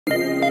Hey,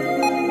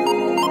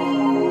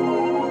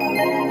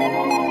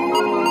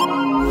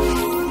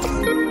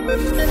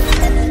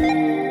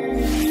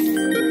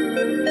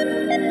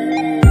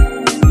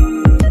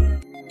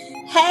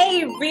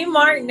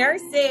 Remark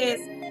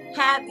nurses,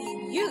 have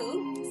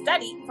you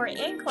studied for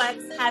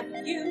NCLEX? Have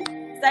you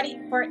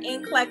studied for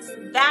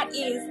NCLEX? That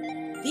is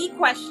the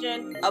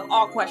question of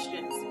all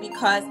questions,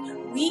 because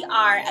we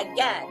are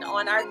again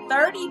on our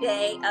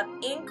 30-day of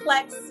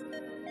NCLEX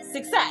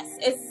success.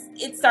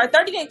 It's our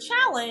 30-day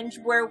challenge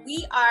where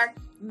we are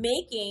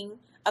making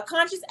a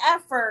conscious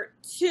effort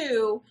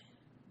to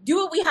do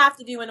what we have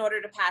to do in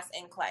order to pass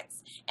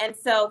NCLEX. And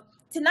so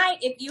tonight,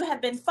 if you have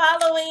been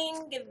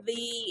following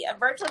the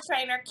virtual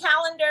trainer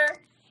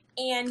calendar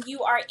and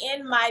you are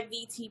in my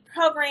VT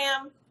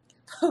program,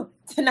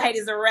 tonight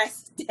is a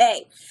rest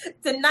day.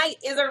 Tonight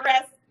is a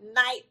rest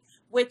night,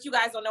 which you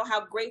guys don't know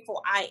how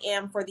grateful I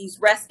am for these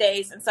rest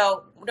days. And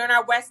so during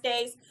our rest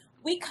days,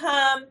 we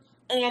come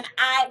and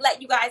I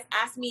let you guys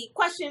ask me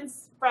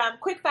questions from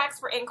Quick Facts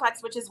for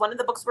NCLEX, which is one of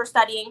the books we're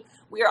studying.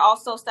 We are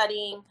also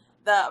studying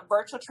the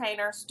virtual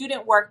trainer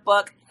student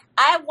workbook.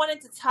 I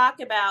wanted to talk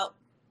about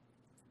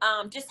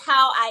just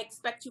how I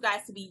expect you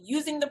guys to be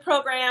using the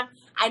program.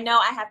 I know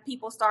I have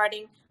people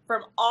starting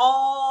from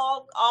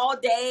all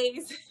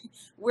days.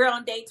 We're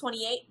on day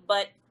 28,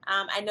 but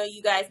I know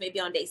you guys may be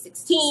on day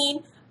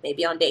 16,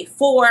 maybe on day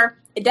 4.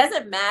 It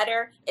doesn't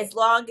matter as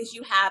long as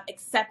you have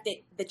accepted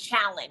the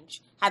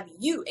challenge. Have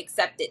you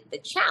accepted the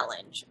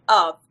challenge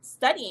of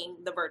studying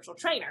the virtual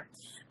trainer?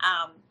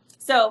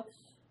 So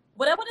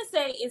what I want to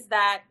say is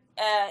that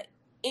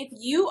if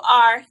you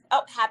are,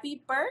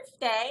 happy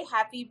birthday,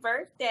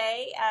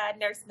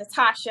 Nurse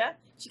Natasha.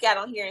 She got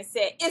on here and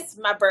said, it's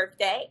my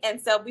birthday.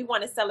 And so we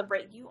want to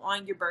celebrate you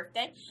on your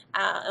birthday.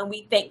 And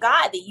we thank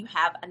God that you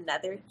have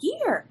another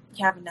year.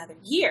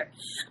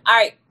 All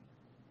right.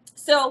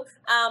 So,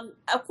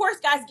 of course,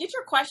 guys, get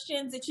your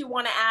questions that you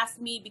want to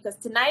ask me, because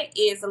tonight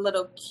is a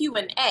little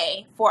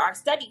Q&A for our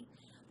study.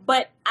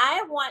 But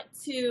I want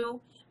to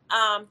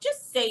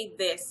just say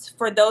this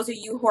for those of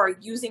you who are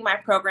using my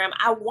program.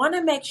 I want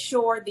to make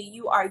sure that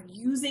you are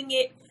using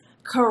it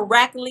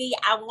correctly.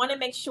 I want to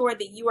make sure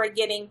that you are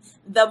getting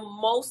the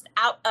most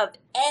out of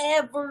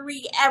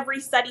every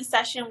study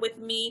session with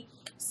me.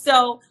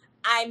 So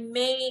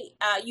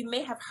you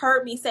may have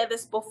heard me say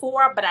this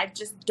before, but I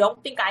just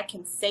don't think I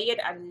can say it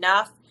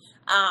enough.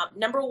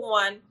 Number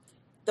one,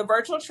 the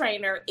virtual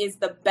trainer is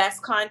the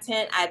best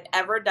content I've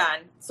ever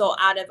done. So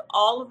out of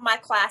all of my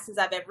classes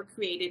I've ever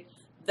created,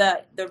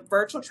 the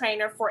virtual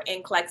trainer for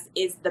NCLEX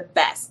is the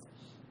best.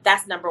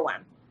 That's number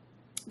one.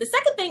 The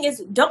second thing is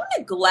don't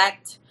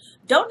neglect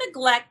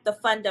the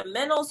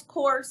fundamentals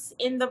course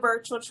in the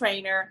virtual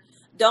trainer.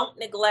 Don't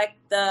neglect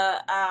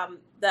the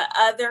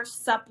other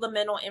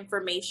supplemental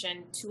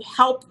information to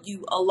help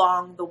you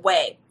along the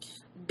way.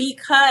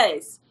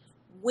 Because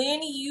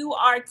when you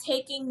are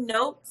taking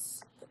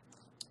notes,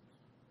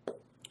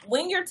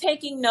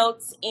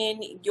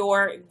 in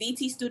your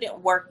VT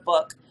student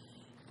workbook,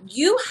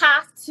 you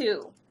have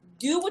to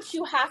do what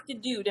you have to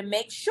do to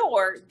make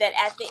sure that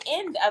at the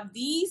end of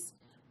these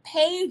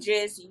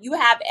pages, you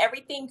have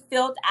everything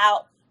filled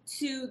out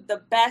to the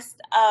best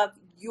of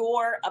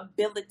your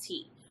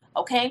ability.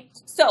 Okay?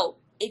 So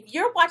if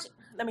you're watching,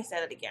 let me say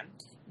that again.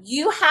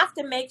 You have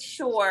to make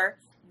sure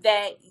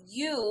that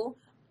you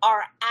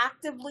are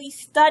actively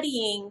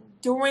studying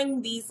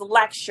during these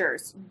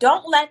lectures.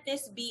 Don't let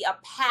this be a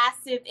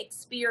passive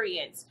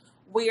experience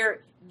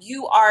where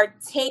you are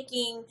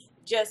taking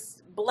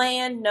just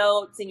bland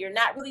notes and you're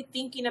not really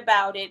thinking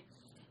about it.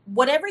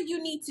 Whatever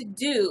you need to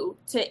do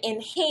to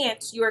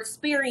enhance your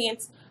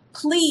experience,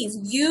 please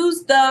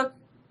use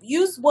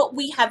what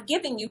we have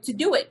given you to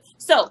do it.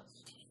 So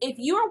if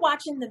you are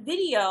watching the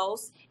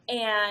videos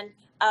and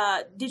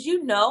did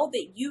you know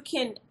that you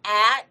can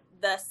add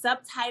the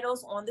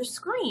subtitles on the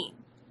screen?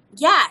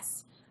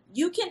 Yes,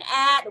 you can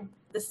add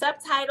the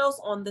subtitles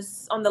on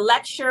the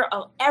lecture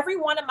of every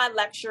one of my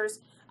lectures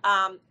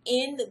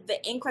in the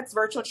NCLEX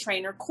Virtual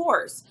Trainer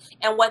course.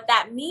 And what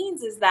that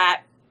means is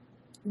that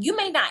you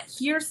may not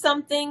hear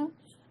something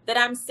that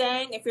I'm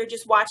saying if you're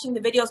just watching the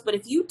videos, but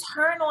if you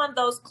turn on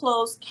those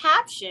closed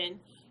caption,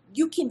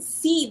 you can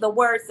see the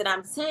words that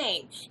I'm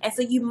saying. And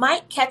so you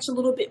might catch a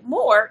little bit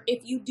more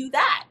if you do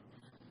that.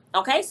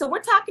 Okay, so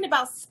we're talking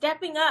about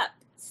stepping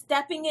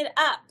it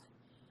up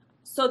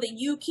so that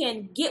you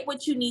can get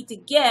what you need to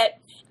get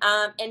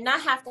and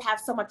not have to have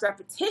so much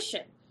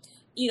repetition.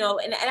 You know,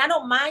 and I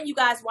don't mind you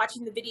guys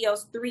watching the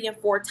videos 3 and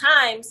 4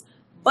 times,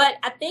 but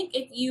I think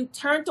if you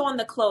turned on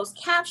the closed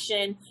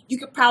caption, you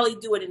could probably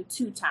do it in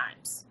 2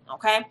 times,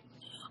 okay?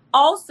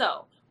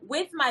 Also,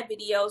 with my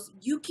videos,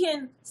 you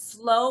can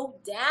slow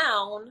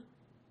down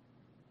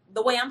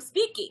the way I'm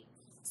speaking.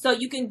 So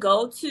you can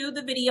go to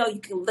the video, you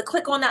can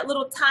click on that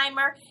little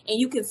timer, and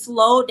you can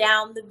slow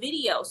down the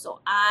video so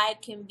I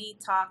can be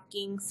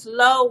talking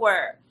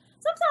slower.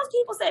 Sometimes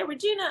people say,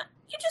 Regina,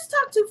 you just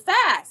talk too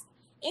fast.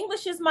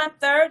 English is my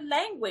 3rd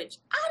language.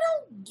 I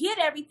don't get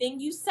everything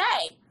you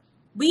say.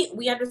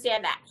 We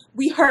understand that.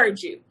 We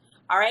heard you.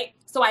 All right.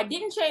 So I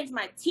didn't change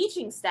my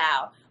teaching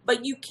style,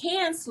 but you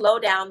can slow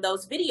down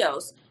those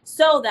videos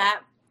so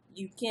that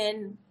you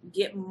can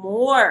get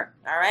more.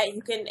 All right.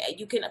 You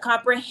can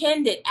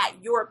comprehend it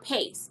at your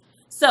pace.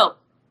 So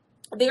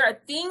there are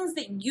things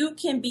that you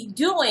can be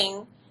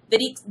doing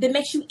that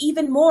makes you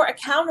even more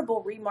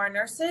accountable, Remar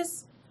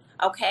nurses.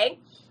 Okay.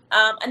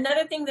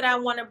 Another thing that I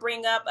want to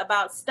bring up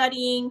about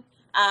studying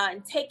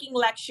and taking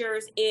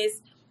lectures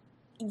is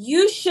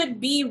you should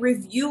be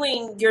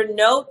reviewing your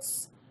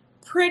notes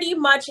pretty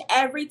much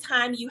every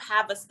time you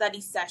have a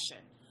study session.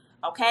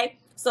 Okay.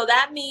 So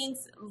that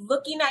means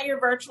looking at your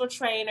virtual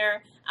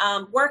trainer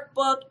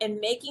workbook and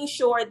making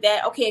sure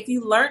that, okay, if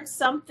you learned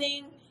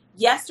something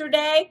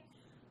yesterday,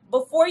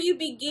 before you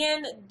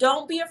begin,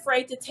 don't be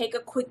afraid to take a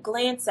quick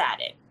glance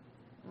at it.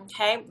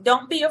 Okay.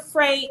 Don't be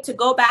afraid to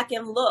go back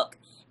and look.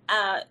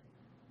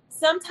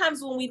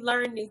 Sometimes when we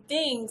learn new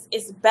things,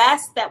 it's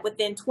best that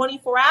within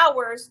 24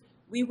 hours,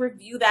 we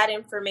review that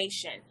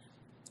information.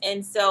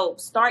 And so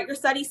start your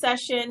study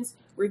sessions,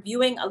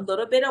 reviewing a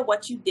little bit of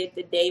what you did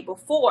the day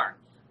before.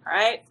 All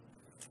right.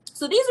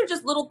 So these are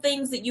just little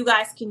things that you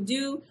guys can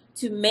do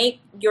to make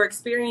your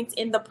experience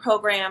in the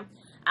program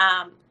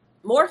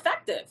more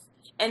effective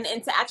and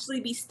to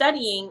actually be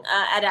studying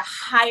at a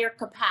higher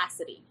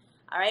capacity.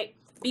 All right.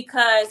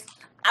 Because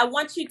I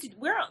want you to,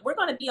 we're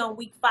going to be on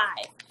week 5.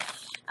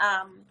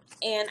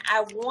 And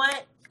I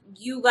want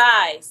you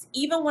guys,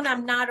 even when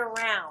I'm not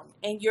around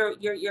and you're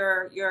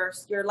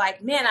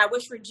like, man, I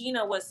wish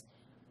Regina was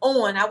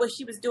on. I wish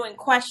she was doing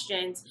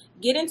questions.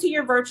 Get into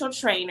your virtual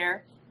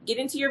trainer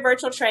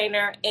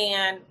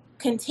and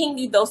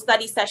continue those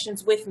study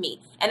sessions with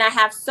me. And I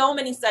have so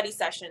many study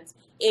sessions.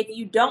 If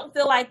you don't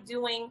feel like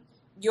doing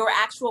your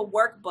actual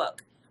workbook,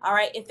 all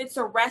right, if it's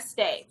a rest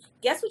day,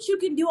 guess what you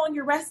can do on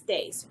your rest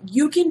days?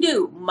 You can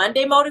do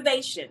Monday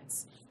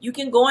motivations. You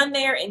can go in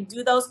there and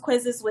do those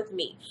quizzes with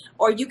me.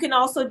 Or you can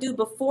also do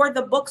before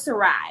the books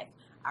arrive.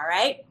 All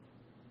right.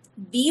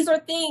 These are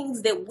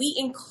things that we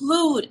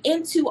include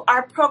into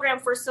our program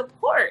for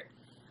support.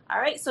 All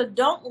right. So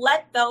don't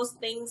let those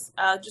things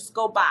just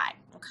go by.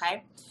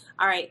 Okay.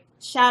 All right.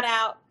 Shout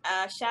out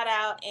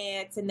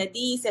and to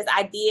Nadie says,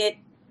 I did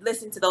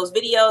listen to those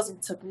videos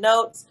and took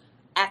notes.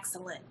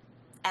 Excellent.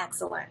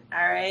 Excellent.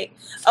 All right.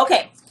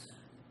 Okay.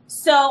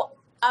 So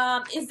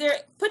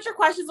put your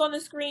questions on the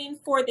screen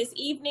for this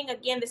evening.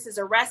 Again, this is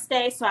a rest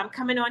day, so I'm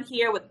coming on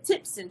here with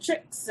tips and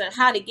tricks on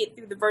how to get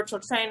through the virtual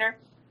trainer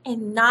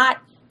and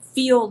not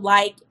feel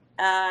like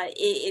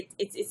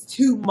it's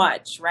too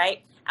much,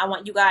 right? I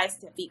want you guys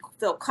to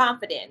feel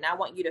confident, and I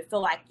want you to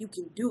feel like you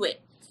can do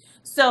it.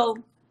 So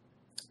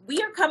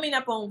we are coming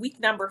up on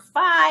week number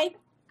 5. I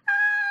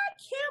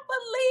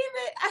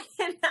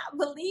cannot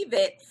believe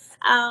it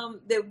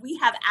that we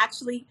have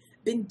actually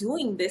been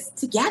doing this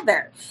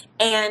together.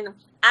 And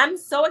I'm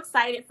so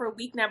excited for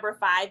week number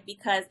 5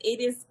 because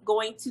it is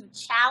going to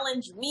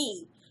challenge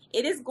me.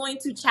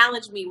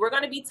 We're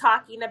going to be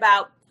talking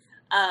about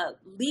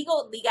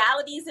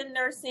legalities in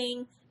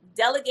nursing,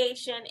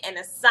 delegation, and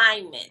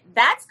assignment.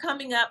 That's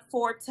coming up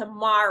for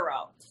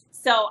tomorrow.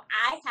 So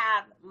I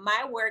have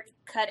my work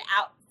cut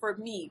out for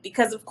me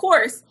because, of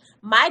course,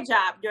 my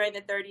job during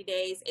the 30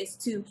 days is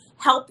to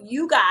help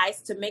you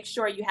guys to make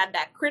sure you have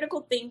that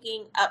critical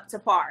thinking up to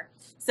par.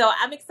 So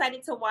I'm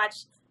excited to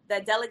watch the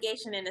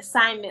delegation and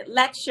assignment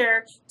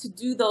lecture to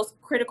do those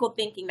critical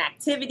thinking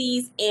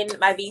activities in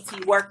my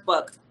VT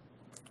workbook.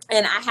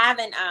 And I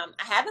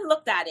haven't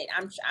looked at it.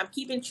 I'm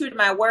keeping true to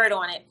my word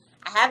on it.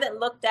 I haven't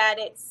looked at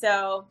it,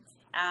 so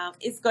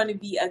it's going to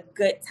be a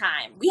good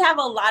time. We have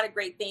a lot of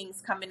great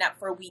things coming up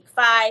for week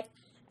 5.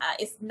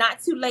 It's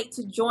not too late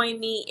to join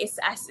me.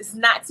 It's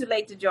not too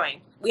late to join.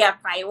 We have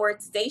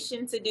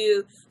prioritization to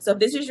do. So if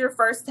this is your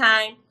first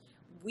time,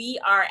 we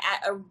are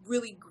at a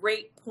really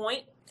great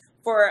point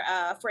for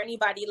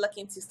anybody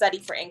looking to study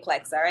for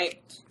NCLEX. All right.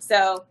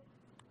 So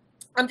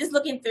I'm just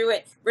looking through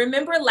it.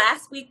 Remember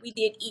last week we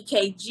did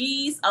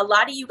EKGs. A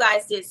lot of you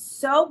guys did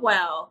so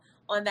well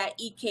on that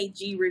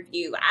EKG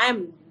review. I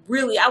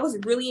was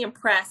really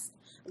impressed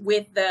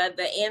with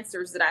the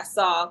answers that I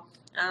saw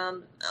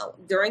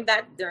during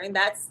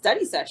that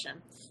study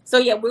session. So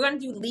yeah, we're going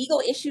to do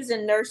legal issues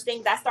in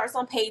nursing. That starts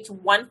on page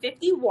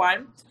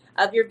 151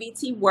 of your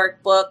VT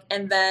workbook,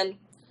 and then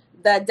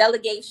the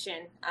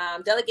delegation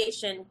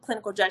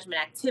clinical judgment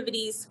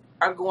activities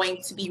are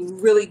going to be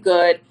really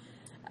good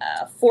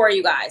for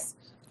you guys.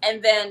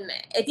 And then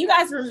if you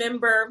guys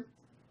remember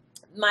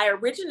my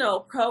original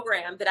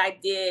program that I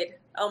did,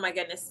 oh my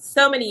goodness,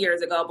 so many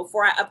years ago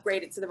before I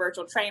upgraded to the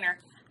virtual trainer,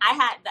 I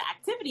had the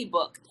activity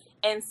book.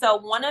 And so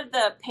one of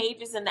the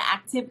pages in the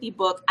activity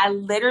book, I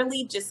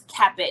literally just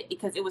kept it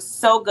because it was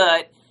so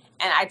good.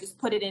 And I just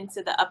put it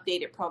into the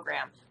updated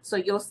program. So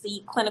you'll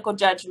see clinical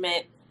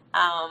judgment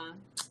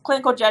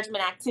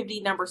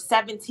activity number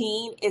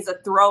 17 is a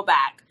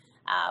throwback.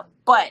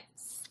 But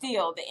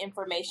still the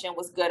information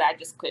was good. I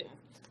just couldn't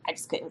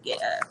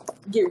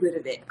get rid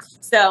of it.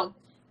 So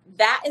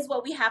that is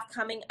what we have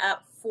coming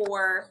up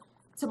for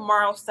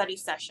tomorrow's study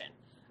session.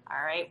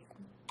 All right.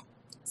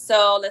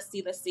 So let's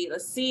see.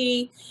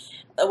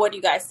 What are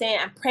you guys saying?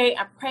 I pray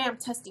I'm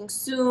testing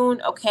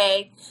soon.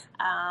 Okay.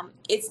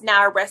 It's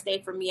now a rest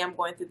day for me. I'm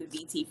going through the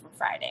VT from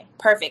Friday.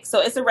 Perfect.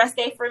 So it's a rest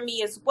day for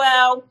me as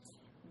well.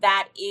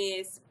 That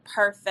is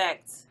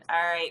perfect. All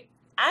right.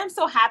 I'm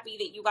so happy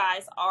that you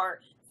guys are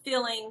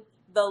feeling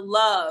the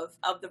love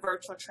of the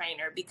virtual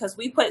trainer, because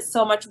we put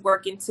so much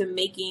work into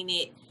making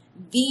it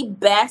the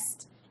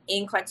best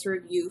NCLEX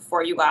review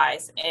for you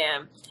guys.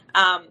 And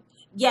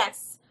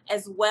yes,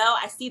 as well,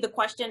 I see the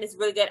question is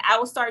really good.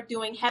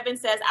 Heaven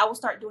says I will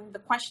start doing the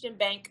question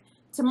bank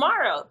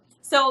tomorrow.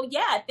 So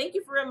yeah, thank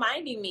you for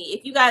reminding me.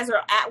 If you guys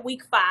are at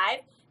week 5,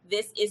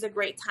 this is a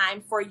great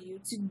time for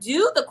you to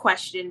do the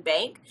question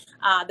bank,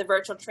 the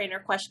virtual trainer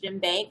question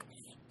bank.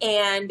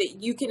 And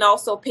you can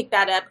also pick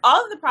that up.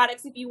 All of the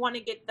products, if you want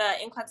to get the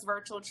NCLEX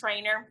virtual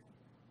trainer,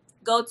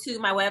 go to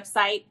my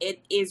website.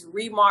 It is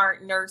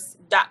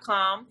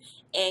remarnurse.com,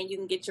 and you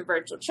can get your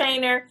virtual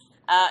trainer,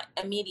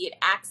 immediate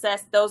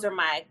access. Those are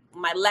my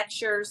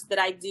lectures that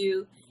I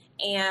do.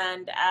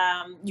 And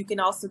you can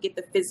also get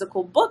the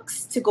physical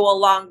books to go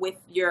along with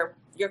your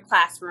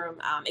classroom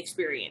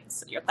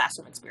experience,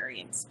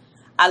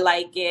 I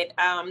like it.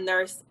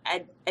 Nurse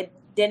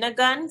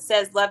Adenagun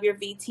says, love your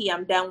VT.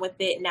 I'm done with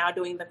it. Now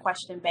doing the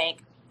question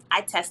bank.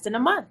 I test in a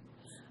month.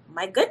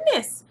 My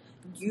goodness,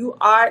 you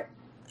are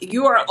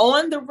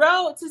on the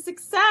road to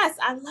success.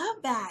 I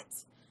love that.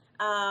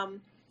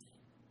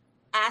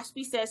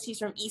 Ashby says she's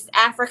from East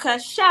Africa.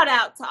 Shout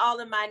out to all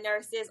of my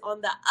nurses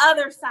on the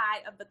other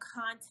side of the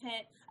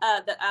content,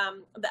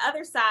 the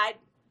other side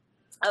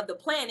of the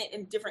planet,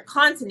 in different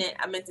continent,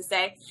 I meant to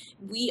say.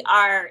 We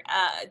are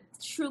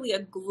truly a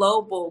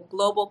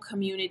global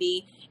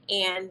community,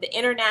 and the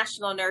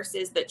international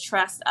nurses that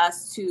trust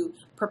us to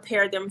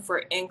prepare them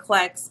for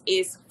NCLEX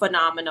is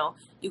phenomenal.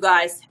 You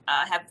guys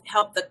have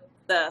helped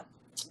the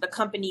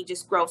company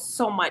just grow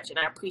so much, and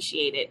I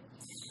appreciate it.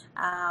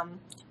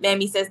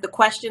 Mammy says the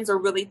questions are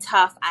really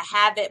tough. I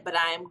have it, but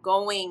I am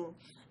going.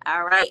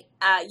 All right.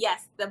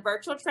 Yes, the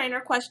virtual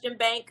trainer question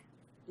bank,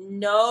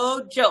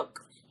 no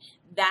joke.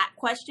 That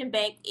question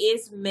bank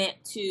is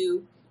meant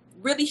to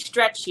really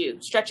stretch your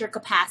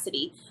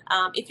capacity.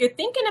 If you're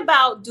thinking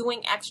about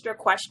doing extra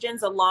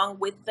questions along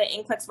with the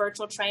NCLEX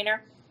virtual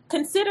trainer,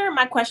 consider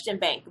my question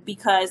bank,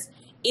 because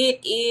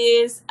it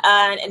is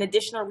an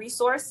additional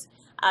resource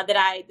that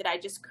I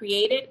just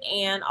created,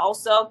 and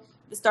also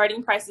the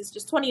starting price is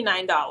just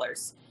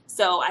 $29.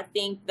 So I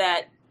think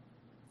that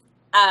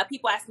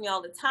people ask me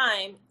all the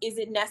time, is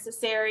it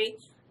necessary?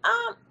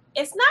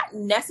 It's not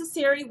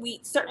necessary. We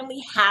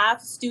certainly have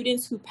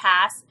students who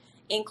pass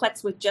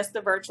NCLEX with just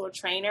the virtual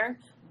trainer,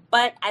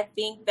 but I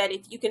think that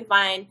if you can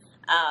find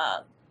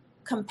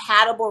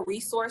compatible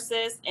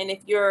resources, and if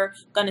you're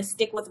going to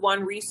stick with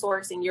one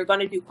resource and you're going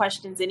to do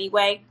questions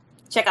anyway,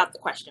 check out the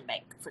question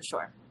bank for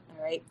sure.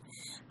 All right.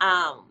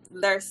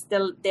 Lurs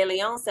De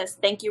Leon says,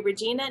 thank you,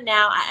 Regina.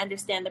 Now I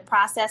understand the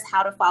process,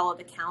 how to follow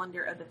the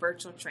calendar of the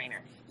virtual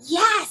trainer.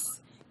 Yes.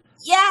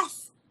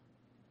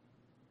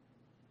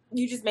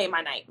 You just made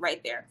my night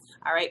right there.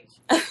 All right.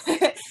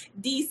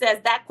 D says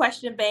that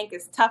question bank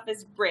is tough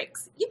as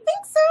bricks. You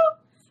think so?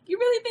 You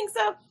really think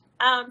so?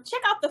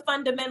 Check out the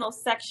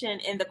fundamentals section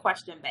in the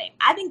question bank.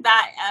 I think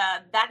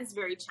that that is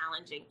very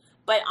challenging.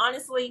 But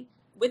honestly,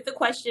 with the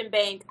question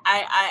bank,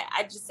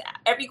 I just,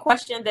 every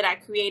question that I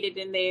created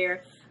in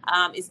there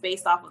is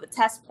based off of a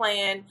test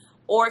plan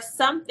or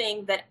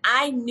something that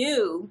I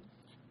knew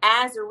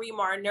as a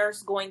Remar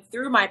nurse going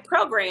through my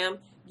program,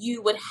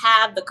 you would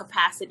have the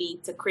capacity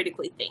to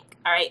critically think.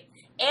 All right.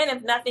 And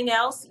if nothing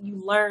else, you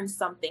learn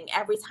something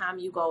every time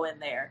you go in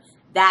there.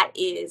 That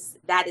is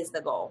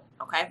the goal.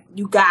 Okay.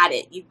 You got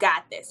it. You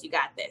got this.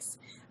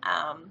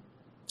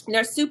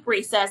 Nurse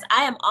Supri says,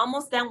 I am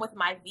almost done with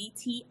my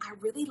VT. I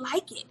really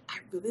like it.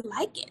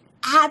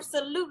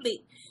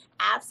 Absolutely.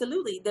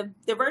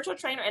 The virtual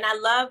trainer. And I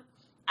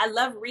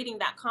love reading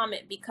that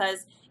comment,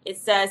 because it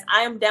says,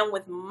 I am done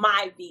with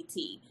my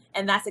VT.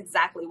 And that's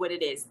exactly what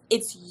it is.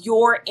 It's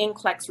your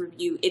NCLEX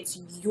review. It's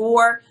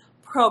your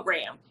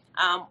program.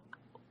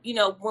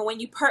 When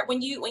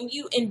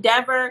you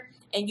endeavor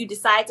and you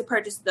decide to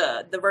purchase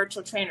the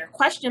virtual trainer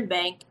question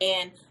bank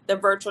and the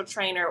virtual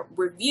trainer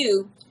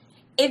review,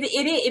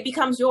 it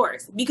becomes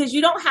yours, because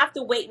you don't have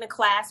to wait in a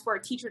class for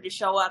a teacher to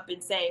show up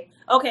and say,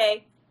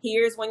 okay,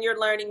 here's when your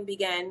learning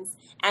begins.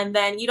 And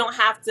then you don't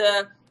have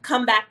to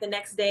come back the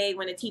next day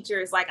when a teacher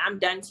is like, I'm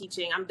done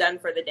teaching, I'm done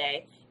for the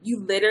day. You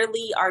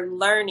literally are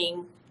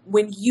learning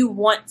when you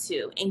want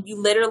to, and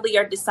you literally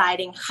are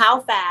deciding how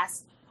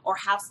fast or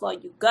how slow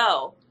you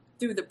go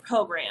through the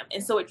program.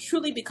 And so it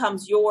truly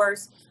becomes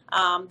yours.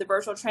 The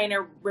virtual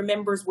trainer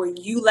remembers where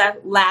you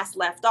last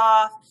left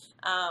off.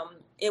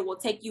 It will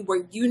take you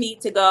where you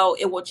need to go.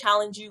 It will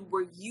challenge you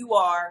where you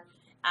are,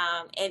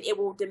 and it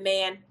will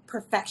demand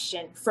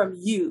perfection from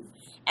you.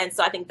 And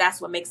so I think that's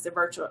what makes the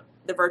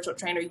virtual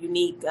trainer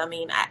unique. I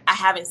mean, I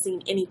haven't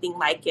seen anything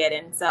like it.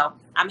 And so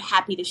I'm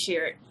happy to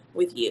share it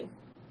with you.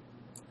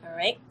 All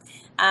right.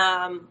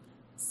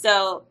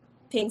 So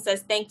Ping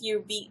says, thank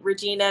you,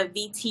 Regina.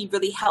 VT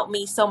really helped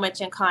me so much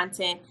in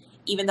content,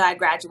 even though I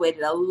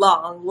graduated a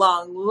long,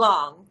 long,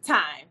 long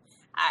time.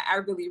 I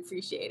really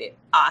appreciate it.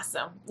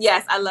 Awesome.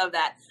 Yes, I love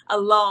that.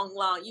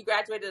 You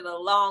graduated a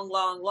long,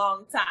 long,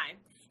 long time.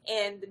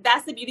 And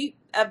that's the beauty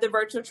of the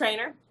virtual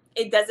trainer.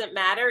 It doesn't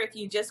matter if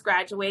you just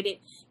graduated,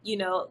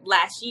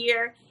 last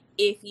year,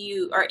 if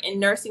you are in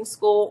nursing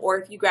school, or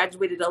if you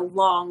graduated a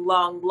long,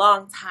 long,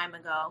 long time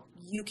ago.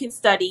 You can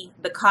study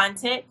the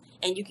content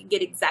and you can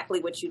get exactly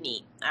what you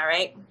need. All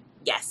right.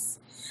 Yes.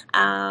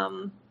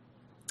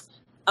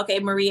 Okay,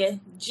 Maria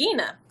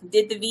Gina,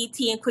 did the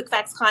VT and Quick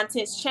Facts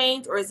contents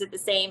change, or is it the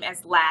same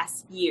as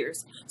last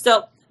year's?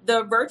 So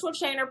the virtual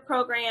trainer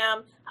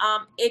program,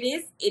 it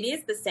is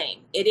the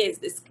same.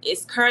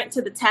 It's current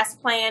to the test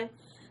plan.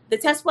 The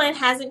test plan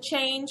hasn't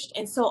changed,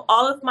 and so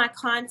all of my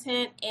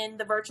content in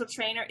the virtual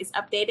trainer is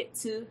updated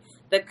to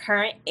the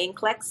current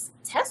NCLEX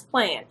test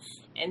plan.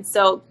 And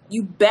so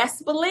you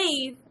best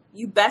believe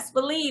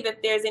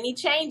if there's any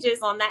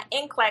changes on that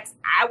NCLEX,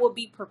 I will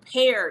be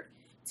prepared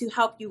to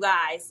help you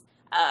guys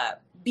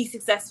be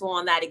successful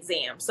on that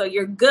exam. So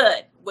you're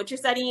good. What you're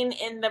studying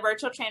in the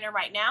virtual trainer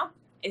right now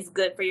is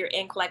good for your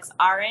NCLEX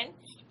RN.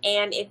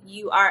 And if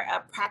you are a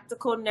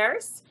practical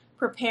nurse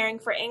preparing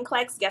for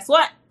NCLEX, guess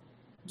what?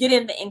 Get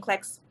in the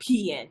NCLEX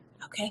PN.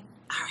 Okay.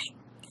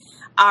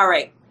 All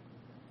right.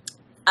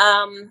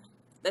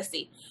 Let's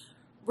see.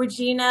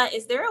 Regina,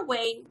 is there a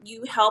way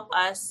you help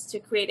us to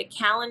create a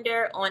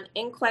calendar on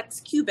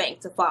NCLEX QBank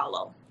to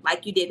follow,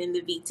 like you did in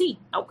the VT?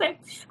 Okay.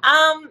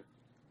 I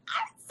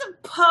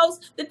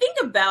suppose the thing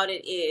about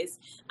it is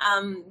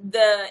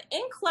the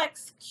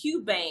NCLEX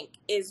QBank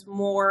is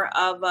more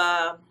of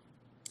a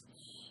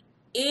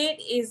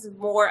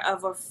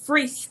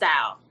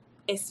freestyle.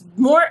 It's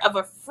more of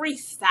a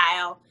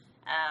freestyle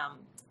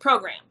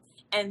program.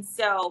 And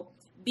so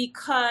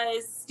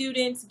because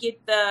students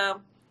get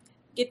the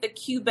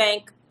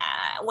QBank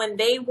when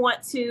they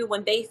want to,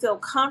 when they feel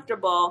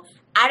comfortable,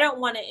 I don't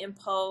want to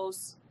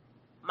impose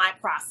my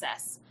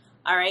process.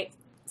 All right.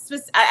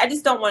 I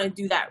just don't want to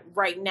do that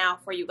right now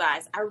for you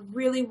guys. I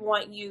really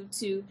want you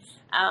to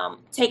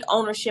take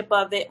ownership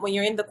of it. When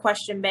you're in the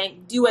question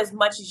bank, do as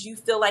much as you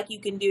feel like you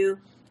can do.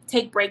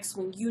 Take breaks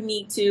when you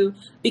need to,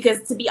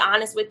 because to be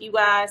honest with you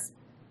guys,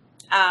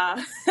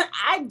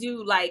 I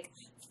do like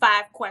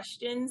 5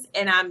 questions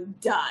and I'm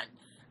done,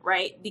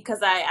 right? Because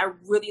I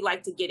really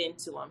like to get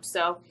into them.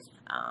 So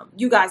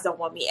you guys don't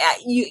want me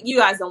you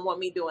guys don't want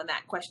me doing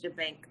that question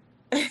bank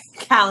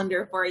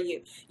calendar for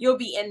you. You'll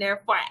be in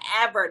there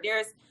forever.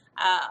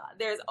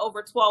 There's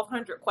over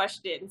 1,200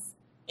 questions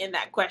in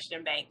that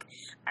question bank.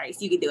 All right,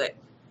 so you can do it.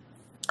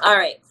 All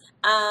right.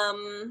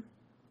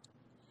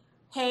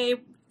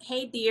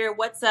 Hey dear,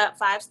 what's up?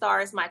 5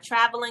 stars, my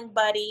traveling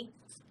buddy.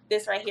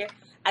 This right here.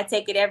 I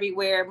take it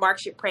everywhere. Mark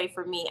should pray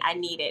for me. I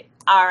need it.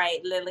 All right,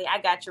 Lily, I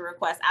got your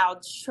request.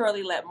 I'll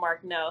surely let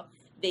Mark know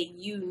that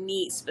you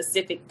need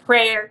specific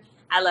prayer.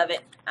 I love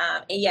it.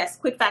 And yes,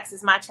 Quick Facts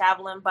is my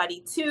traveling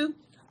buddy too.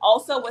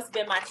 Also, what's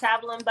been my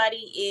traveling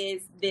buddy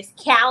is this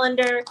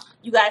calendar.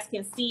 You guys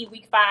can see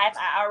week 5.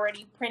 I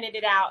already printed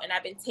it out and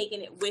I've been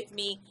taking it with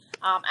me.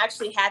 I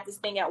actually had this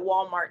thing at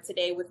Walmart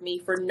today with me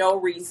for no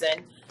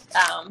reason.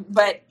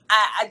 But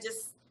I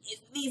just,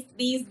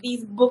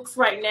 these books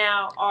right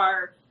now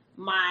are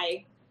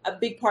a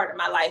big part of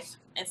my life.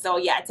 And so,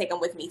 yeah, I take them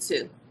with me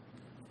too.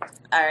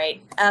 All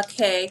right.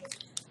 Okay.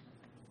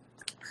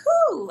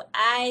 Whew,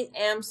 I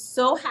am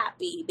so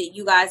happy that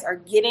you guys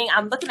are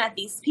I'm looking at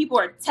these people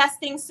are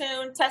testing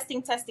soon,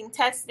 testing.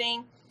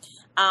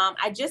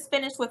 I just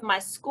finished with my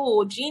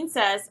school. Jean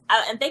says,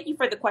 and thank you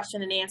for the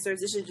question and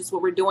answers. This is just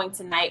what we're doing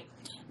tonight.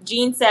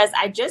 Jean says,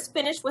 I just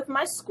finished with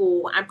my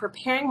school. I'm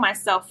preparing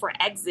myself for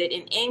exit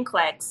in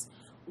NCLEX.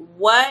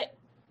 What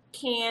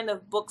can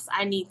of books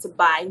I need to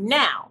buy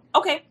now?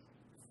 Okay,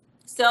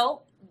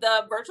 so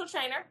the virtual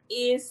trainer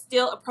is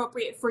still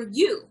appropriate for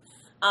you.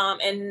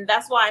 And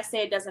that's why I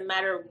say it doesn't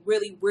matter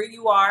really where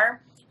you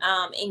are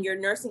in your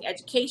nursing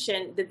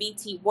education, the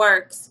VT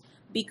works,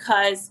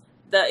 because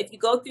if you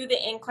go through the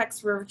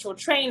NCLEX virtual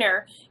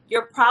trainer,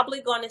 you're probably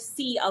going to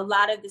see a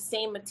lot of the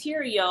same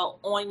material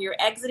on your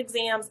exit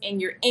exams and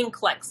your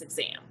NCLEX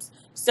exams.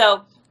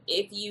 So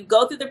if you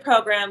go through the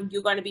program,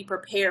 you're going to be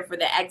prepared for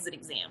the exit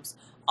exams.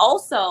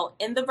 Also,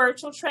 in the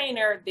virtual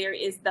trainer, there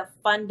is the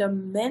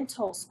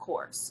fundamentals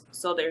course.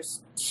 So there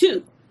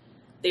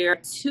are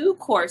 2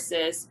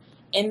 courses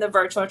in the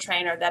virtual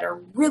trainer that are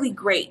really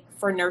great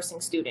for nursing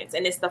students.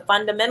 And it's the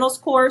fundamentals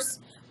course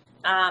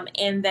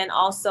and then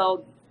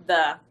also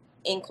the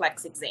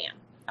NCLEX exam.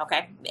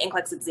 Okay, the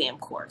NCLEX exam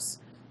course.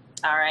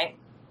 All right.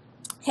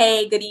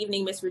 Hey, good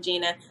evening, Miss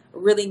Regina.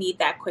 Really need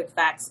that Quick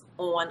Facts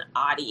on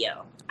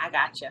audio. I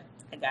gotcha.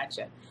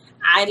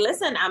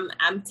 Listen,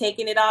 I'm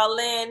taking it all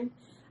in.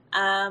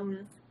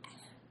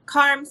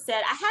 Carm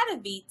said, I had a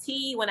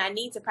VT. When I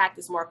need to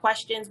practice more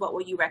questions, what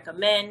will you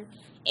recommend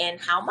and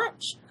how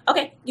much?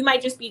 Okay, you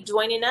might just be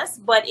joining us,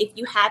 but if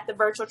you had the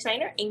virtual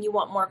trainer and you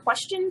want more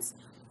questions,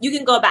 you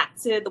can go back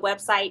to the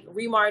website,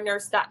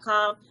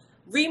 remarnurse.com.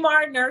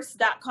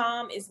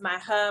 RemarNurse.com is my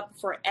hub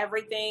for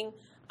everything.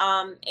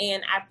 And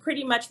I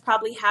pretty much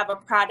probably have a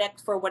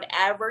product for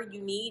whatever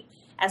you need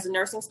as a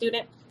nursing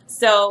student.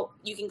 So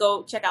you can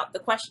go check out the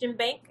question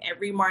bank at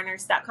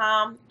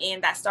RemarNurse.com,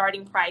 and that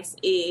starting price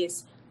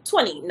is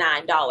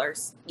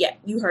 $29. Yeah,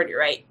 you heard it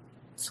right.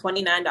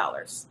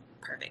 $29.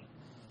 Perfect.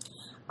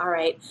 All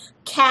right.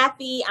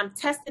 Kathy, I'm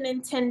testing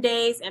in 10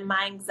 days and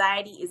my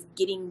anxiety is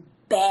getting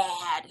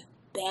bad.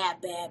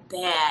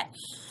 Bad.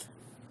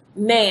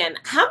 Man,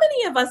 how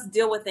many of us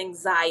deal with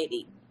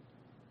anxiety?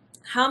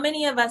 How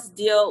many of us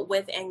deal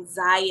with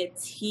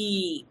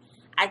anxiety?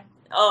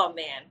 Oh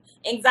man,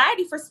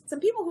 anxiety, for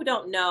some people who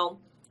don't know,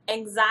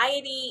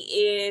 anxiety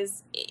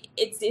is,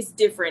 it's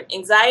different.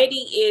 Anxiety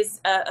is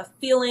a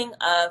feeling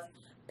of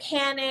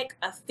panic,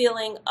 a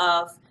feeling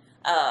of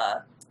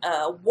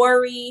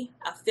worry,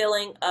 a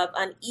feeling of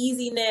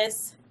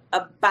uneasiness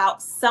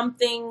about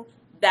something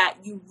that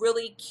you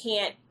really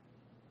can't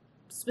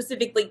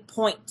specifically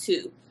point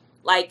to.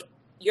 Like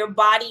your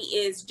body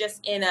is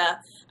just in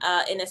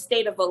a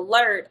state of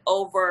alert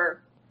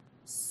over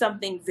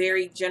something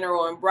very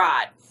general and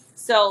broad.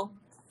 So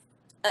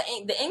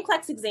the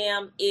NCLEX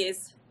exam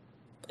is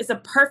a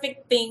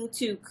perfect thing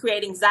to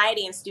create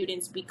anxiety in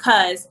students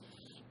because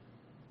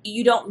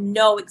you don't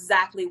know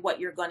exactly what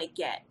you're going to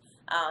get.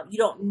 You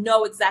don't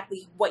know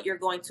exactly what you're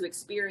going to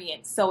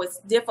experience. So it's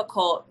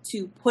difficult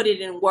to put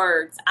it in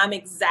words. I'm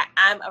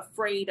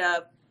afraid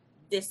of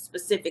this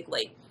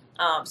specifically.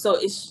 So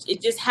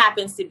it just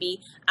happens to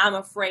be, I'm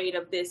afraid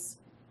of this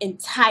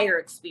entire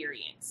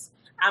experience.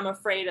 I'm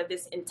afraid of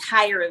this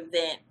entire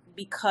event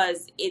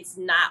because it's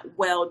not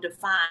well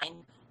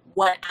defined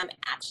what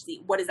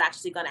is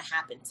actually going to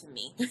happen to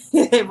me,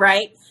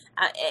 right?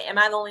 Am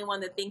I the only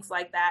one that thinks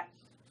like that?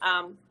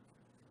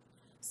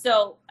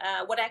 So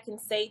what I can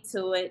say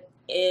to it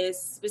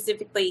is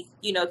specifically,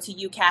 to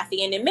you,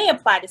 Kathy, and it may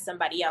apply to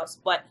somebody else,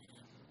 but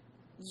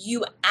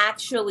you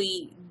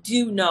actually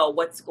do know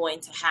what's going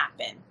to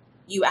happen.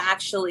 You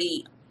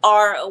actually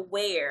are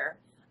aware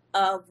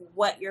of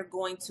what you're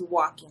going to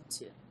walk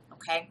into,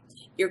 okay?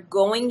 You're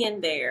going in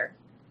there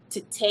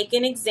to take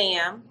an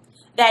exam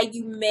that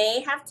you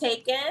may have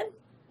taken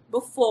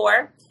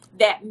before,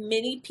 that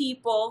many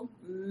people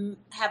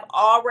have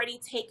already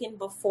taken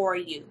before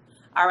you,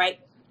 all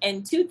right?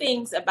 And two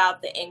things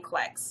about the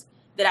NCLEX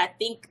that I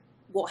think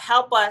will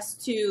help us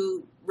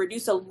to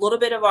reduce a little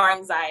bit of our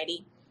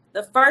anxiety.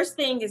 The first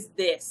thing is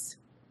this: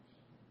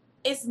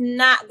 it's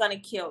not going to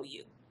kill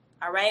you,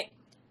 all right?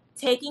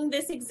 Taking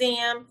this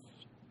exam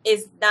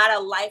is not a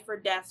life or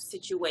death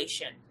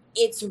situation.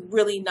 It's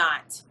really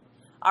not,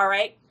 all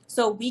right?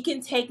 So we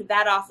can take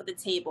that off of the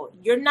table.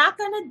 You're not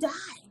going to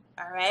die,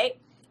 all right?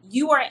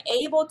 You are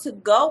able to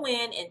go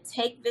in and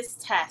take this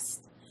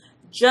test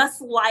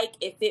just like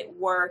if it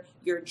were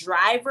your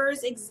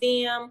driver's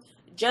exam,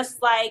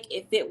 just like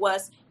if it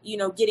was,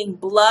 getting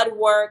blood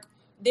work.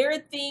 There are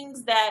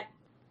things that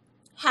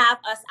have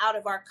us out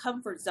of our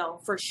comfort zone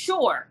for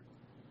sure,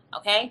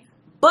 okay?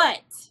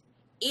 But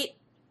it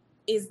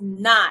is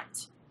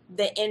not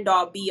the end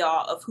all be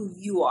all of who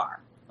you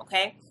are,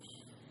 okay?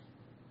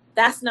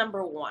 That's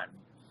number one.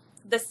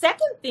 The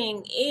second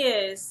thing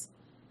is,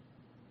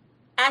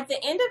 at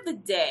the end of the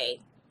day,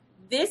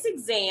 this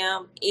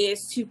exam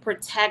is to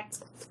protect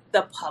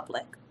the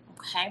public,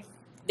 okay?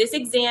 This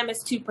exam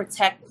is to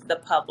protect the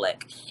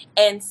public.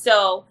 And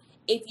so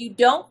if you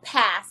don't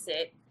pass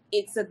it,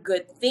 it's a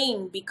good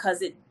thing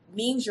because it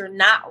means you're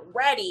not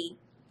ready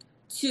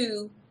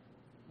to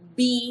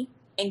be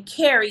and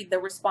carry the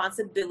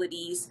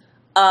responsibilities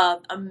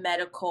of a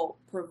medical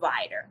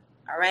provider,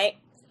 all right?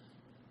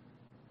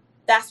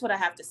 That's what I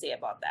have to say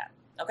about that,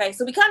 okay?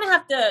 So we kind of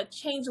have to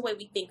change the way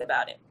we think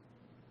about it.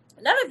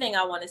 Another thing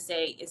I want to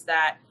say is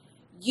that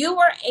you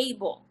are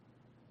able,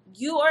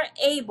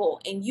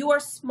 and you are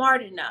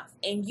smart enough,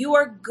 and you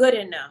are good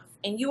enough,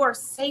 and you are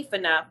safe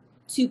enough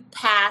to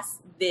pass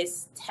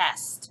this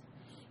test.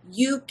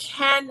 You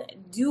can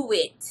do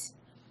it.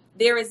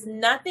 There is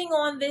nothing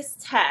on this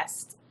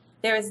test,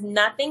 there is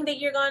nothing that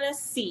you're going to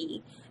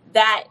see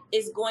that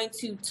is going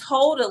to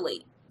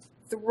totally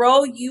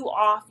throw you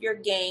off your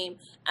game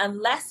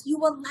unless you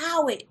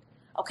allow it,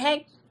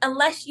 okay?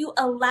 Unless you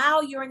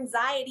allow your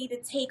anxiety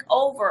to take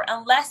over,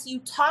 unless you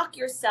talk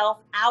yourself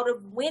out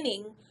of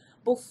winning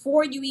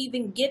before you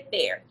even get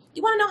there.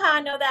 You want to know how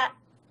I know that?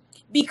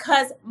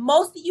 Because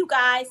most of you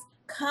guys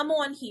come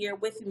on here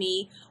with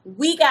me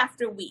week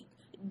after week,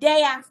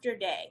 day after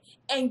day,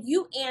 and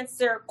you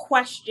answer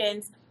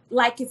questions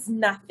like it's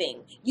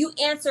nothing. You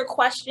answer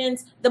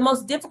questions, the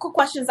most difficult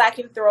questions I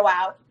can throw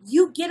out,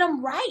 you get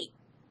them right.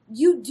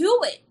 You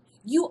do it.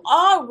 You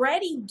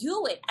already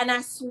do it. And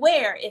I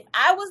swear, if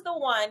I was the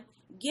one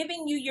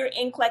giving you your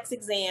NCLEX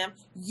exam,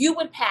 you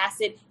would pass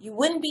it. You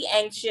wouldn't be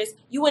anxious.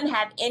 You wouldn't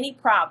have any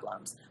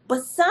problems.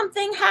 But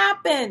something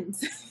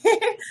happens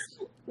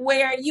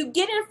where you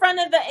get in front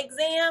of the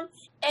exam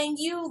and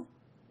you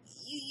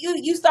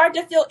start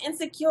to feel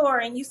insecure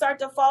and you start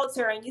to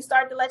falter and you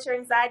start to let your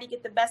anxiety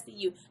get the best of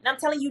you. And I'm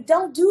telling you,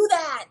 don't do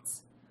that.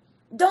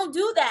 Don't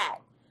do that.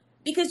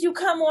 Because you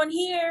come on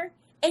here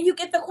and you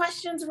get the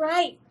questions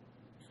right,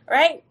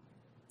 right?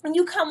 And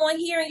you come on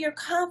here and you're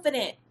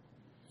confident.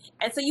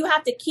 And so you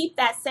have to keep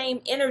that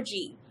same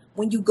energy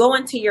when you go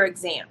into your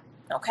exam,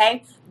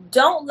 okay?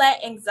 Don't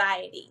let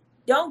anxiety,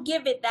 don't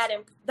give it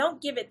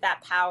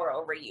that power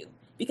over you,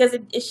 because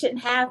it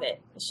shouldn't have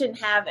it. It shouldn't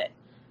have it.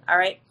 All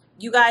right?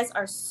 You guys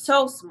are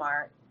so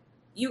smart.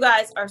 You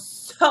guys are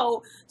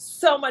so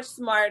much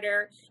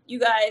smarter. You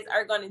guys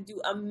are going to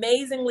do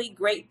amazingly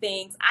great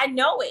things. I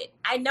know it.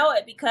 I know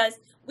it, because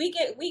we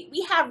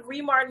have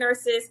REMAR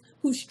nurses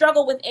who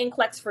struggle with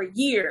NCLEX for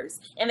years,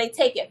 and they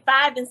take it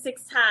 5 and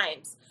 6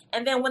 times.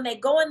 And then when they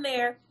go in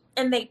there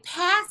and they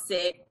pass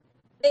it,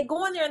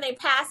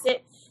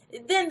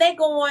 then they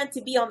go on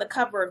to be on the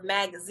cover of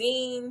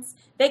magazines.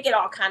 They get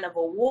all kind of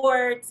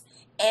awards.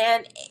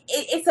 And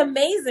it's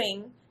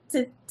amazing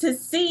to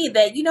see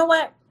that, you know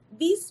what,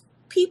 these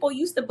people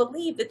used to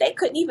believe that they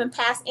couldn't even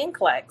pass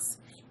NCLEX.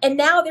 And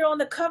now they're on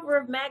the cover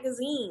of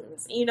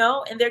magazines,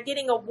 and they're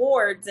getting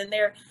awards, and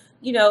they're,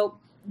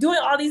 doing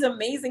all these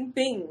amazing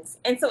things.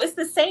 And so it's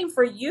the same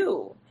for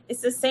you.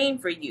 It's the same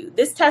for you.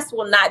 This test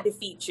will not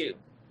defeat you.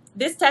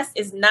 This test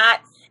is not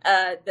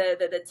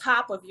the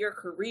top of your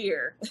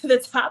career. The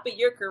top of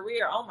your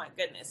career, oh my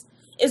goodness,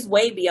 it's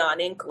way beyond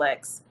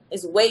NCLEX.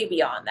 It's way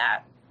beyond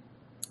that.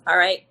 All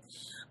right.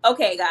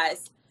 Okay,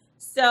 guys.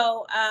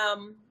 So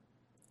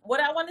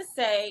what I want to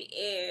say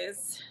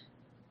is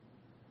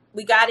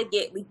we have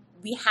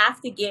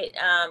to get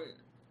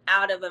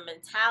out of a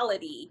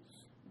mentality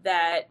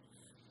that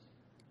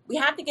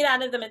at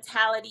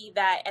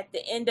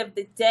the end of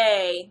the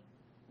day,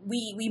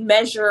 we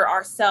measure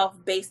ourselves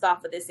based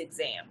off of this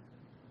exam.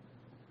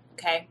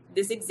 Okay?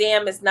 This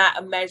exam is not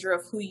a measure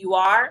of who you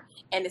are,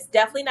 and it's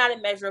definitely not a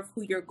measure of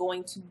who you're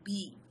going to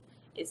be.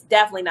 It's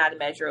definitely not a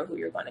measure of who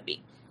you're going to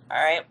be. All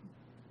right?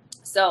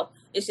 So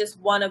it's just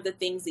one of the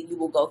things that you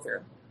will go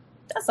through.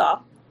 That's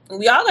all. And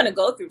we are going to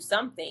go through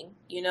something,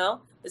 The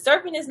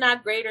serpent is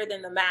not greater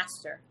than the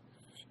master.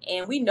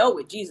 And we know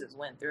what Jesus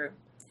went through.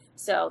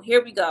 So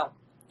here we go.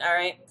 All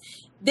right.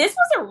 This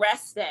was a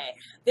rest day.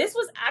 This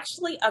was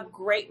actually a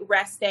great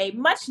rest day.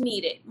 Much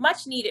needed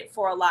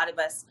for a lot of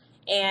us.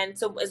 And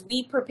so as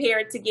we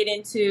prepare to get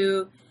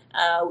into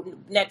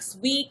next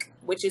week,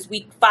 which is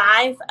week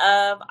 5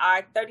 of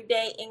our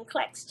 30-day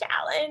NCLEX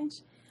challenge,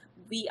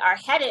 we are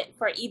headed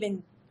for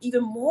even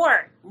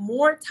more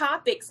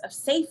topics of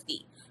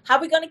safety. How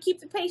are we going to keep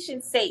the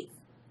patient safe?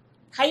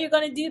 How you're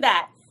going to do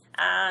that?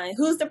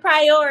 Who's the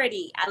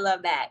priority? I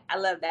love that.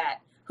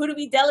 Who do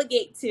we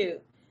delegate to?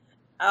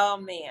 Oh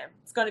man,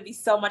 it's going to be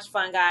so much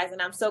fun, guys.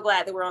 And I'm so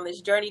glad that we're on this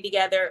journey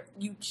together.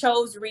 You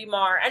chose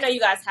REMAR. I know you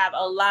guys have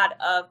a lot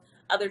of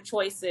other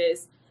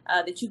choices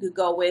that you could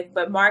go with,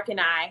 but Mark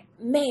and I,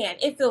 man,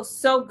 it feels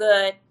so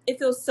good. It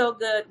feels so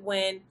good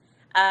when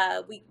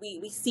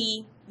we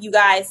see you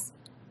guys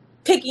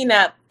picking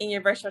up in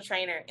your virtual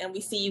trainer, and we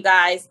see you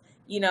guys,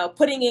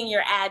 putting in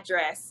your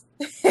address.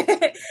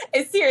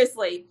 And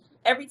seriously,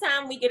 every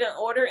time we get an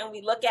order and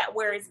we look at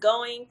where it's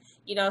going,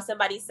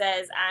 somebody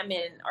says, I'm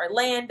in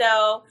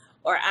Orlando,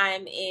 or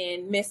I'm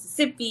in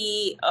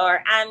Mississippi,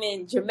 or I'm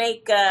in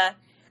Jamaica.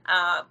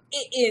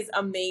 It is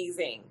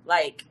amazing.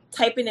 Like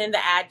typing in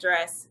the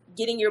address,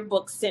 getting your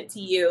books sent to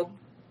you,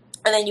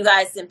 and then you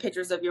guys send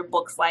pictures of your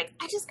books like,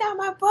 I just got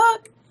my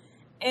book.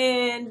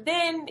 And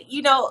then,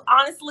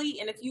 honestly,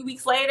 and a few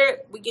weeks later,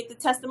 we get the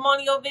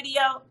testimonial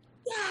video.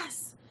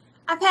 Yes,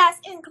 I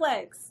passed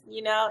NCLEX,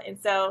 and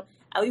so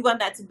we want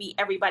that to be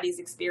everybody's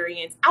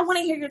experience. I want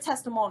to hear your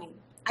testimony.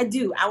 I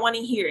do. I want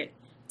to hear it.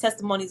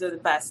 Testimonies are the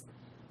best.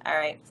 All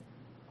right.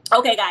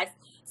 Okay, guys.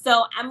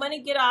 So I'm going to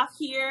get off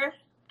here.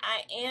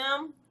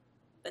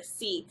 Let's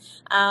see.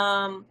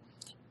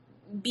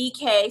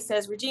 BK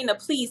says, Regina,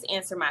 please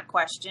answer my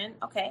question.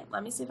 Okay,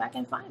 let me see if I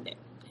can find it.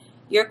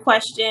 Your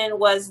question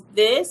was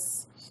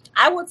this: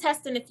 I will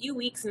test in a few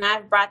weeks, and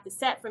I've brought the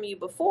set from you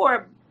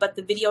before, but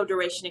the video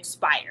duration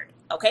expired.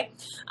 Okay.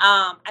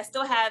 I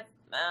still have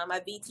my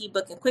VT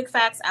book and quick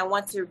facts. I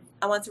want to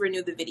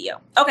renew the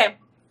video. Okay.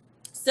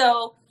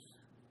 So,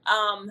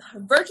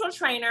 virtual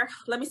trainer,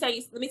 let me tell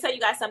you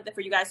guys something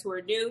for you guys who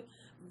are new.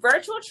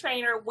 Virtual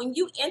trainer, when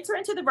you enter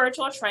into the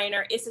virtual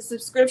trainer, it's a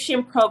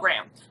subscription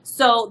program.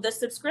 So the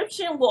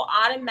subscription will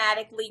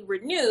automatically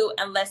renew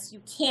unless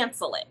you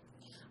cancel it.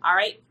 All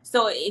right.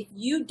 So if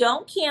you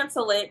don't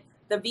cancel it,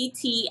 the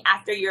VT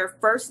after your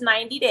first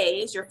 90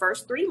 days, your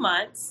first 3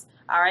 months,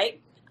 all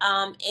right,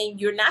 and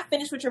you're not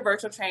finished with your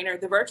virtual trainer,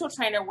 the virtual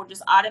trainer will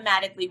just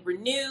automatically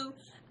renew,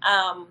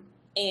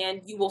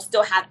 and you will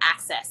still have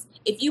access.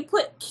 If you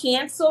put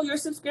cancel your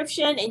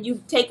subscription and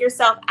you take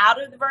yourself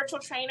out of the virtual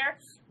trainer,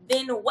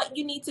 then what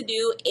you need to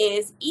do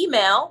is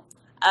email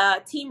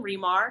Team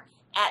REMAR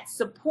at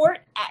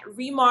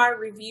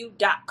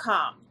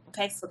support@remarreview.com.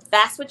 Okay, so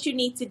that's what you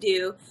need to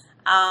do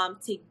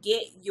to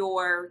get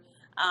your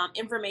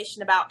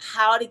information about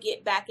how to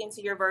get back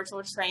into your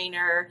virtual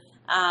trainer,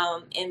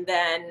 and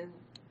then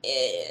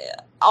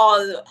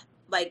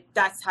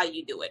that's how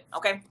you do it.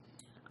 Okay,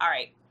 all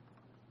right,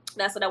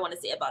 that's what I want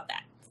to say about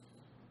that.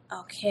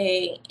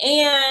 Okay,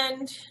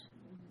 and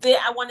bit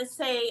I want to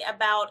say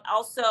about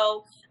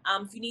also,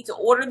 if you need to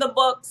order the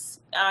books,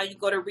 you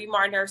go to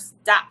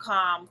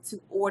remarnurse.com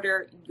to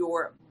order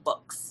your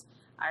books.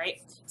 All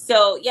right.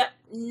 So, yep,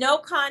 no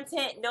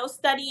content, no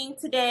studying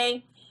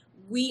today.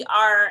 We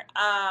are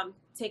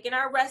taking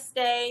our rest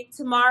day.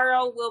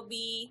 Tomorrow we'll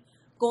be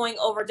going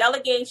over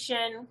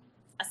delegation,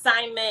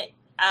 assignment,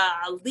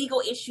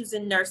 legal issues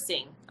in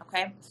nursing.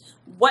 Okay.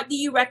 What do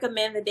you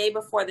recommend the day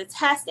before the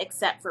test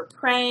except for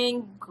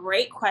praying?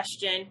 Great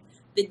question.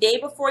 The day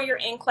before your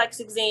NCLEX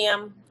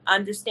exam,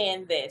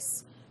 understand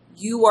this.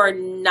 You are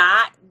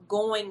not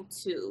going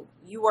to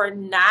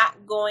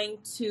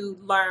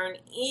learn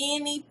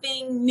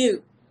anything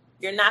new.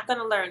 You're not going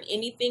to learn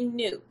anything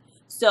new.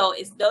 So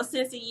it's no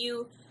sense of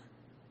you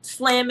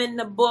slamming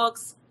the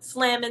books,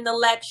 slamming the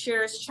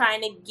lectures,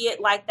 trying to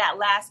get like that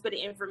last bit of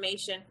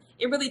information.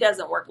 It really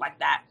doesn't work like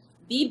that.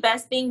 The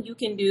best thing you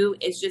can do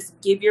is just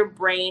give your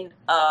brain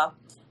a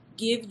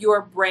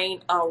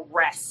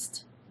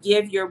rest.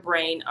 Give your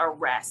brain a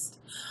rest.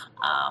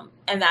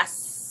 And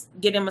that's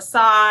get a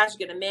massage,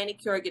 get a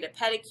manicure, get a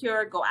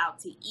pedicure, go out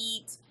to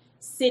eat,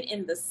 sit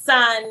in the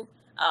sun,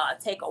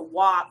 take a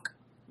walk.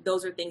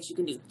 Those are things you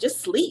can do.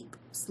 Just sleep,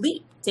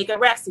 take a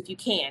rest if you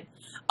can.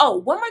 Oh,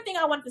 one more thing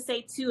I wanted to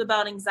say too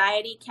about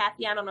anxiety.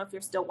 Kathy, I don't know if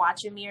you're still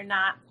watching me or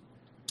not,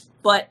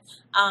 but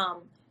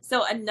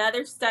so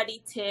another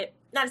study tip,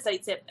 not a study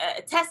tip,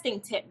 a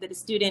testing tip that a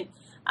student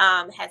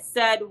had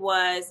said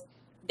was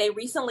they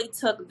recently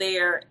took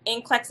their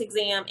NCLEX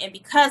exam, and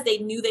because they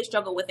knew they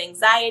struggled with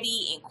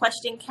anxiety and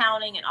question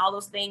counting and all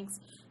those things,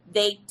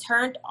 they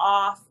turned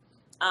off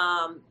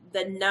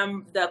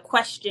the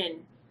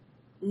question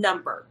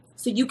number.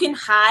 So you can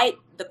hide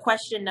the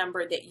question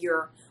number that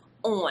you're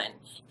on.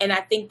 And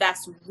I think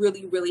that's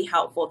really, really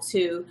helpful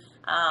too.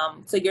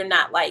 So you're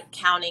not like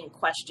counting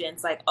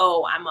questions like,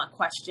 oh, I'm on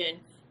question,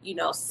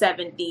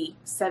 70,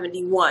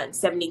 71,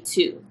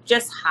 72.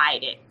 Just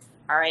hide it.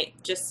 All right.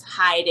 Just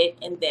hide it.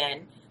 And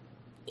then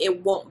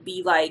it won't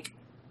be like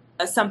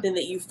something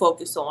that you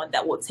focus on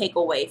that will take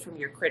away from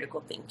your critical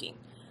thinking.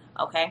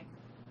 Okay.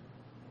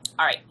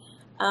 All right.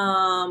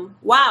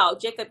 Wow,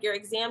 Jacob, your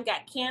exam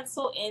got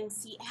canceled in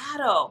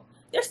Seattle.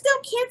 They're still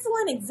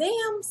canceling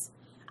exams.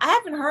 I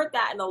haven't heard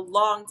that in a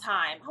long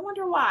time. I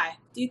wonder why.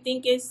 Do you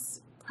think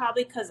it's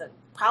probably because of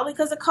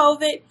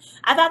COVID?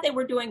 I thought they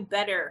were doing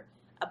better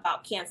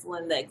about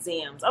canceling the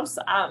exams. I'm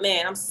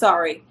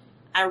sorry.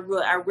 I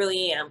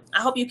really am.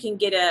 I hope you can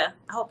get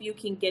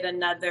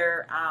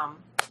another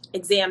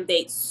exam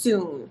date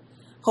soon.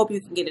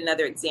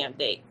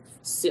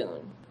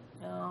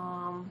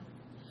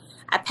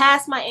 I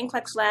passed my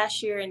NCLEX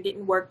last year and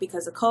didn't work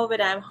because of COVID.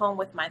 I'm home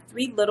with my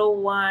 3 little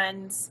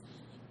ones.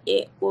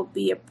 It will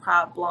be a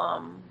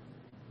problem.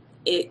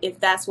 If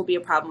that will be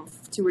a problem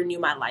to renew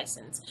my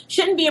license.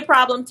 Shouldn't be a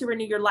problem to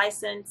renew your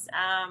license.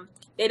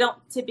 They don't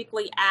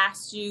typically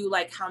ask you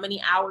like how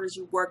many hours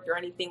you worked or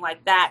anything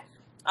like that.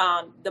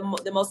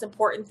 The most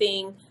important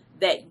thing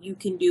that you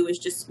can do is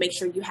just make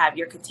sure you have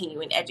your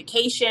continuing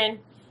education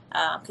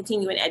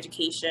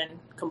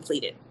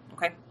completed.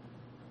 Okay.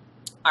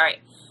 All right.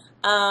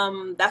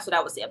 That's what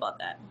I would say about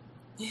that.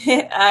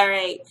 All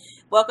right.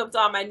 Welcome to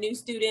all my new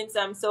students.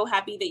 I'm so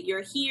happy that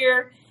you're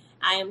here.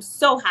 I am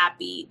so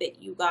happy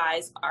that you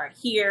guys are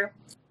here.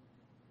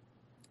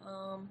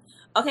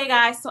 Okay,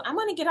 guys, so I'm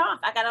going to get off.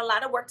 I got a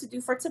lot of work to do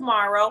for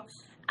tomorrow.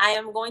 I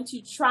am going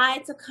to try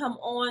to come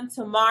on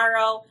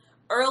tomorrow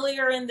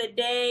earlier in the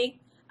day.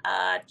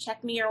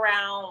 Check me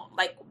around,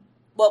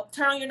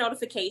 turn on your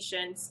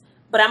notifications.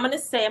 But I'm going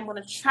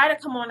to try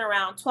to come on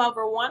around 12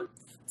 or 1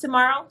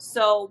 tomorrow.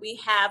 So we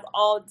have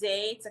all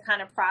day to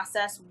kind of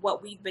process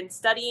what we've been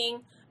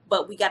studying.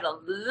 But we got a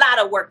lot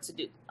of work to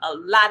do,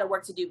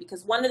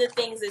 because one of the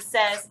things it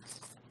says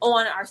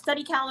on our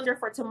study calendar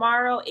for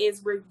tomorrow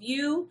is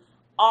review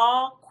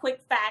all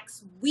quick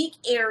facts weak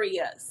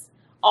areas,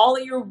 all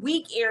of your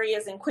weak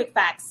areas in quick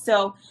facts.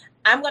 So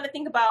I'm going to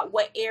think about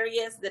what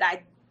areas that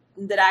I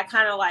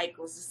kind of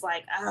was just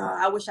like, oh,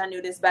 I wish I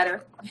knew this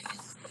better.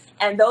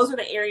 And those are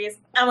the areas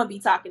I'm going to be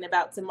talking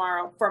about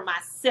tomorrow for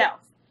myself.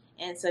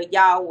 And so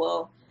y'all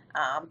will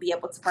be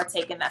able to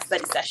partake in that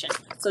study session.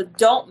 So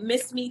don't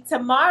miss me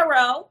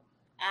tomorrow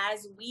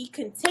as we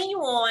continue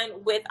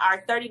on with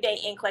our 30-day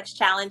NCLEX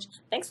challenge.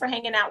 Thanks for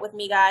hanging out with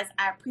me, guys.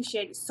 I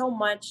appreciate it so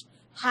much.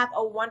 Have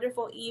a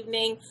wonderful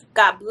evening.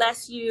 God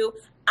bless you.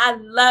 I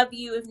love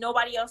you. If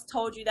nobody else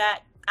told you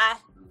that, I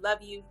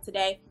love you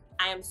today.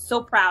 I am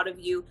so proud of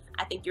you.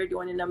 I think you're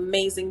doing an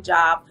amazing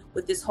job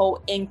with this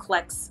whole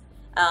NCLEX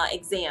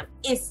exam.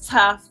 It's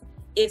tough,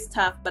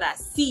 but I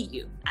see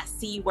you. I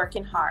see you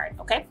working hard,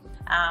 okay?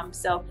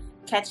 So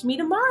catch me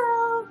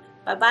tomorrow.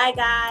 Bye-bye,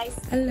 guys.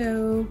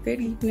 Hello,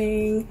 good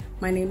evening.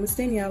 My name is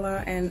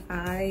Daniela, and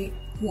I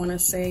want to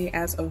say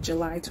as of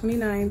July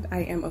 29th, I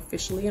am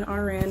officially an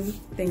RN.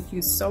 Thank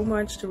you so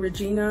much to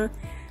Regina,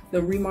 the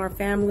Remar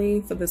family,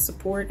 for the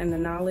support and the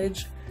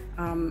knowledge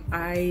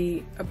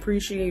I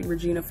appreciate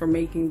Regina for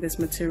making this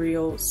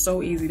material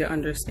so easy to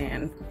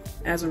understand.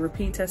 As a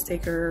repeat test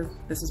taker,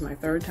 this is my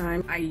third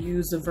time. I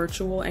use the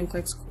virtual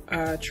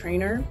NCLEX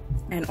trainer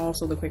and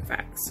also the quick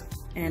facts.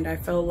 And I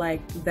felt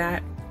like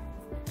that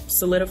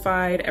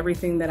solidified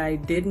everything that I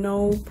did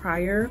know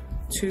prior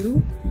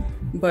to,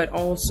 but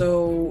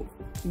also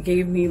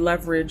gave me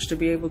leverage to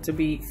be able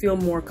to feel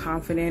more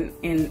confident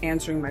in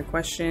answering my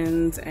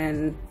questions.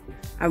 And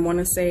I want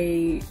to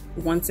say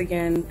once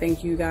again,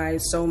 thank you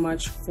guys so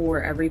much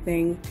for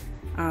everything.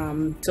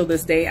 Till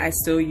this day, I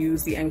still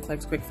use the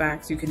NCLEX quick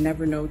facts. You can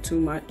never know too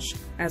much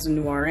as a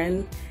new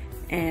RN,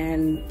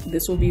 and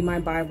this will be my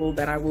Bible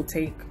that I will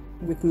take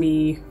with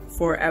me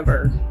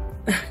forever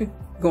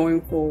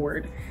going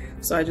forward.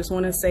 So I just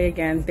want to say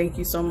again, thank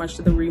you so much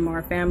to the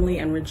Remar family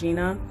and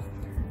Regina.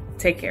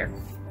 Take care.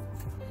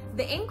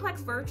 The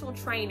NCLEX Virtual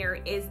Trainer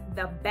is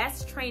the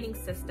best training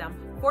system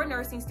for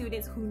nursing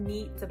students who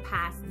need to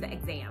pass the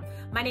exam.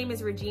 My name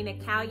is Regina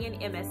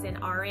Callion,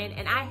 MSN RN,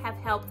 and I have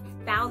helped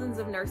thousands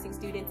of nursing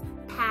students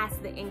pass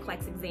the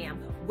NCLEX exam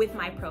with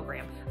my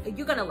program.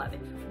 You're gonna love it.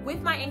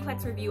 With my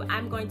NCLEX review,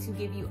 I'm going to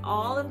give you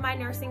all of my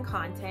nursing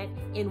content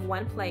in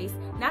one place.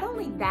 Not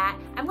only that,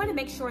 I'm going to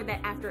make sure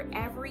that after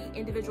every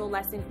individual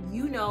lesson,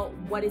 you know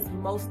what is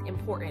most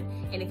important.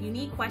 And if you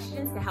need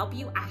questions to help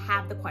you, I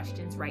have the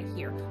questions right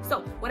here.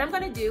 So what I'm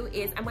going to do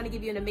is I'm going to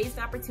give you an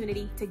amazing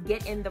opportunity to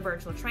get in the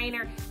virtual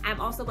trainer.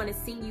 I'm also going to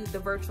send you the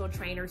virtual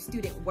trainer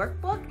student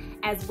workbook,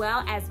 as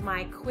well as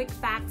my quick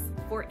facts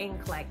for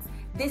NCLEX.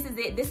 This is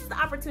it. This is the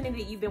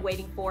opportunity that you've been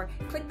waiting for.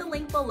 Click the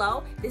link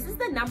below. This is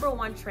the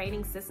 #1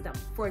 training system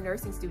for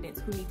nursing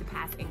students who need to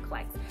pass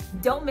NCLEX.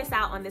 Don't miss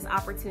out on this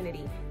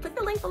opportunity. Click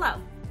the link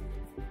below.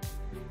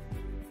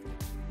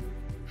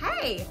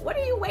 Hey, what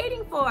are you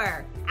waiting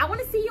for? I want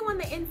to see you on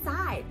the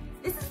inside.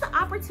 This is the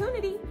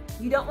opportunity.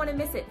 You don't want to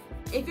miss it.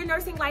 If your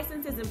nursing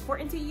license is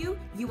important to you,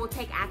 you will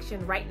take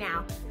action right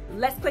now.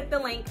 Let's click the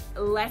link.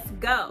 Let's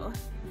go.